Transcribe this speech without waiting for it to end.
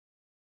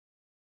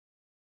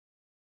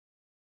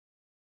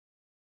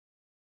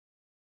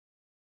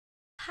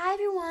Hi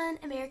everyone,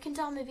 American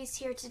Doll Movies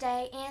here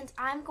today, and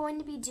I'm going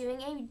to be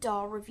doing a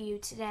doll review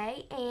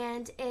today,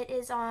 and it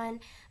is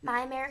on My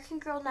American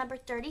Girl number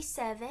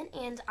 37,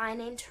 and I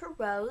named her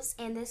Rose,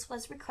 and this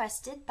was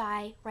requested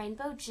by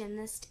Rainbow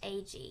Gymnast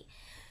AG.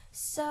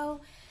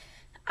 So,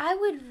 I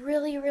would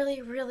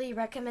really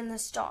recommend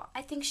this doll.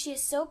 I think she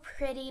is so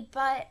pretty,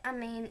 but, I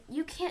mean,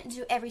 you can't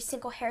do every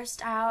single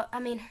hairstyle. I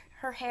mean,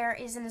 her hair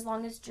isn't as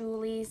long as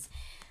Julie's.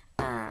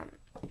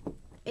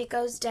 It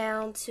goes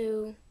down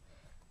to,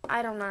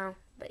 I don't know,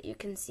 but you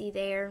can see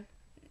there,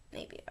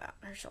 maybe about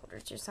her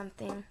shoulders or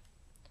something.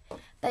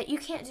 But you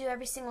can't do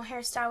every single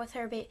hairstyle with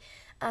her, but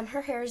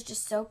her hair is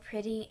just so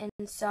pretty and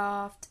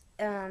soft.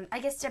 I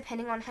guess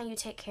depending on how you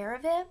take care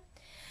of it.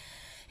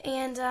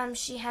 And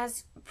she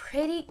has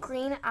pretty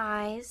green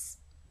eyes.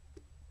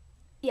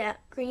 Yeah,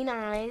 green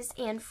eyes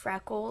and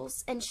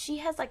freckles. And she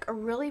has like a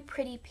really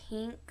pretty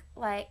pink,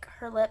 like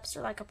her lips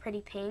are like a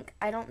pretty pink.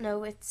 I don't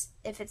know if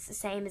it's the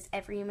same as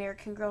every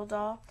American Girl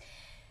doll.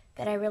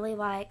 But I really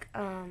like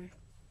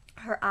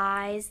her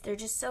eyes. They're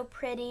just so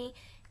pretty.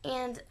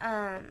 And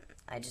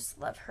I just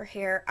love her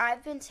hair.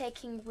 I've been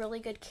taking really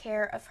good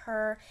care of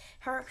her.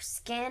 Her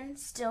skin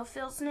still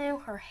feels new.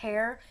 Her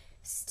hair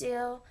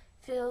still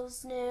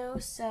feels new.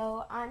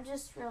 So I'm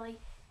just really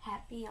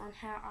happy on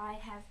how I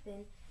have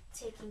been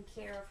taking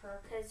care of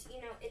her. Because,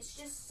 you know, it's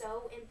just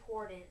so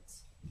important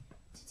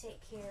to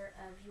take care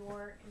of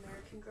your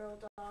American Girl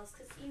dolls.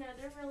 Because, you know,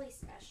 they're really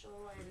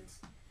special and...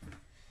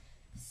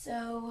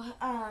 So,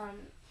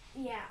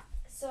 yeah,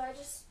 so I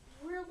just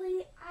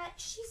really,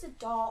 she's a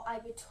doll I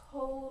would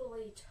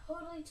totally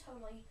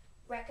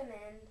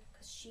recommend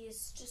because she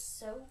is just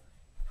so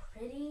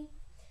pretty.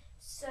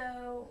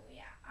 So,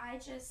 yeah, I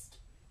just,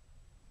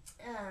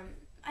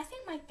 I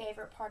think my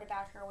favorite part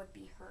about her would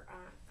be her,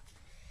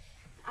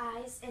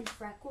 eyes and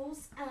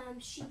freckles.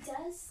 She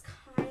does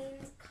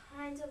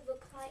kind of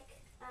look like,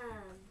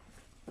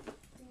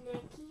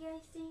 Nikki, I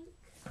think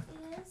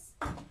it is.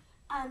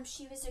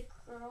 She was a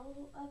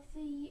girl of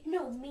the year.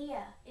 No,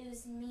 Mia. It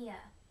was Mia.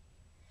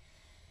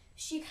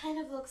 She kind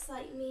of looks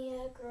like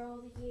Mia, girl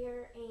of the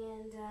year,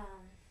 and,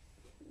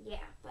 yeah,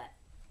 but,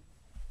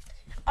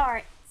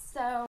 alright,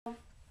 so,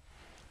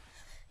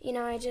 you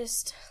know, I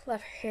just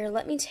love her hair.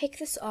 Let me take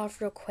this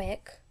off real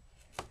quick.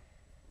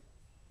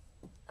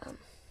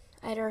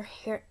 I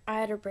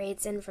had her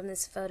braids in from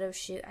this photo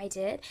shoot I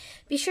did.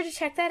 Be sure to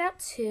check that out,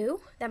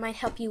 too. That might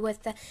help you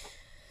with the...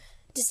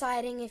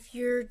 if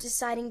you're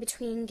deciding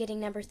between getting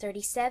number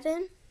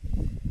 37.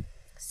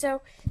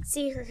 So,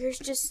 see, her hair's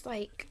just,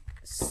 like,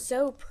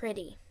 so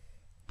pretty.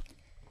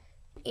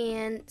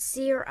 And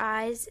see her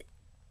eyes,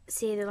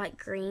 see, they're, like,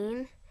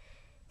 green.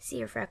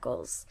 See her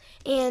freckles.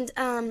 And,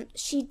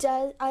 she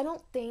does, I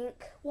don't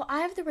think, well,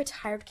 I have the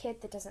retired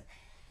kit that doesn't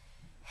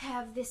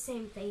have the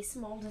same face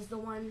mold as the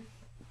one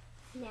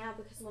now,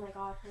 because when I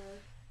got her,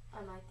 I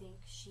think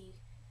she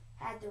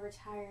had the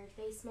retired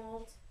face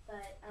mold,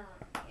 but,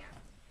 yeah.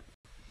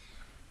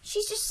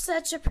 She's just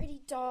such a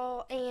pretty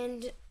doll,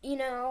 and, you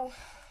know,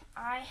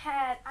 I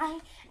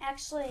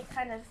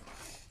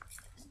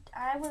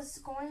was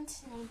going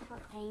to name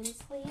her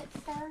Ainsley at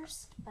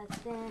first, but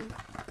then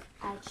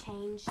I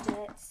changed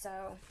it,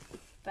 so,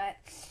 but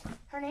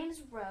her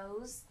name's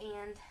Rose,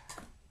 and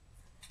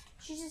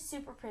she's just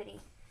super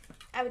pretty.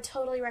 I would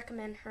totally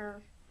recommend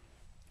her,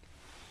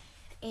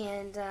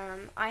 and,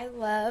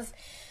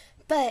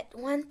 but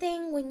one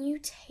thing, when you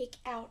take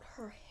out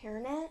her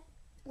hairnet,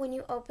 when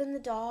you open the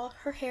doll,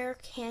 her hair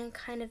can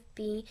kind of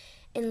be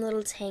in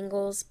little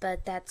tangles,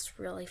 but that's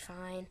really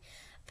fine.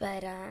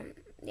 But,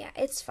 yeah,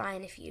 it's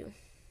fine if you,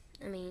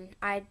 I mean,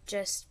 I'd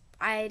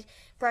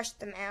brushed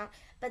them out.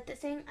 But the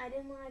thing I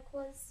didn't like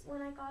was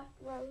when I got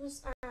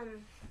Rose,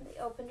 they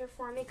opened her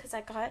for me because I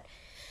got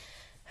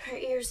her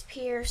ears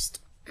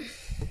pierced.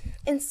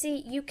 And see,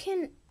 you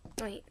can,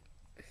 wait.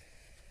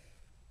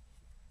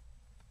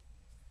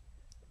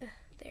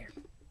 There.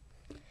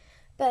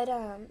 But,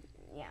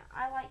 yeah,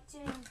 I like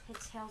doing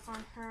pigtails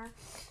on her.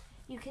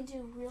 You can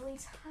do really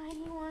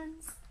tiny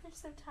ones. They're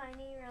so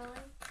tiny, really.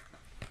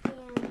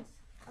 And,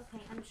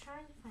 okay, I'm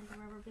trying to find the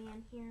rubber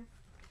band here.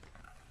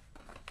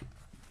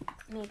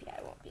 Maybe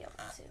I won't be able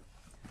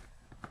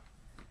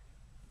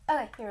to.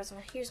 Okay,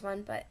 here's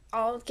one, but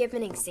I'll give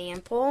an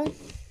example.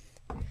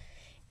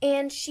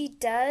 And she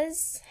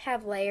does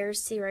have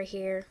layers. See right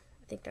here?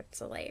 I think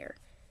that's a layer.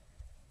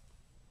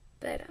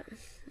 But,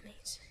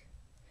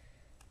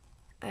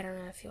 I don't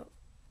know if you'll...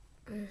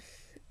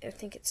 I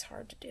think it's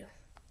hard to do.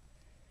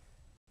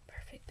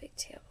 Perfect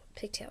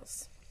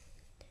pigtails.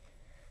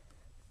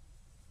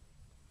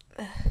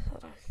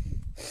 Hold on.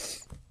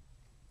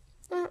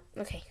 Well,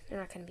 okay, they're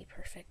not going to be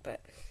perfect, but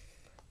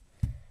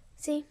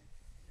see,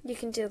 you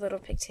can do little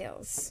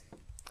pigtails.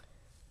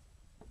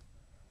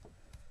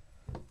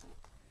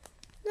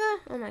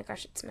 Oh my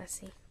gosh, it's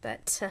messy,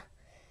 but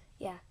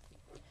yeah.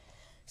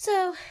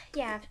 So,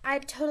 yeah,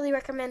 I'd totally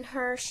recommend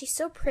her. She's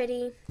so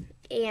pretty.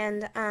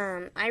 And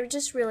I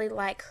just really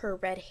like her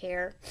red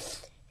hair,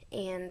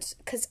 and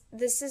because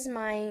this is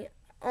my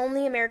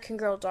only American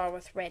Girl doll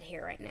with red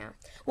hair right now.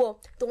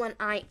 Well, the one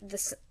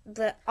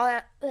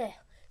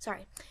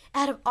sorry.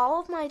 Out of all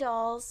of my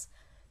dolls,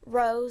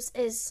 Rose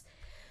is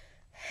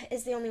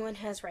the only one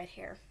who has red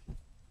hair.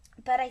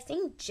 But I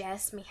think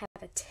Jess may have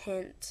a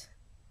tint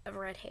of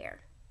red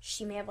hair.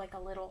 She may have like a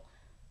little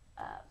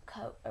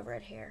coat of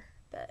red hair.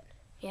 But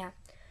yeah.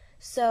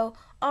 So,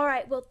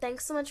 alright, well,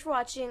 thanks so much for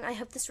watching. I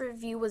hope this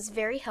review was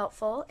very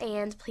helpful.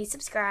 And please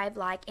subscribe,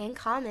 like, and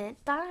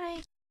comment.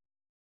 Bye!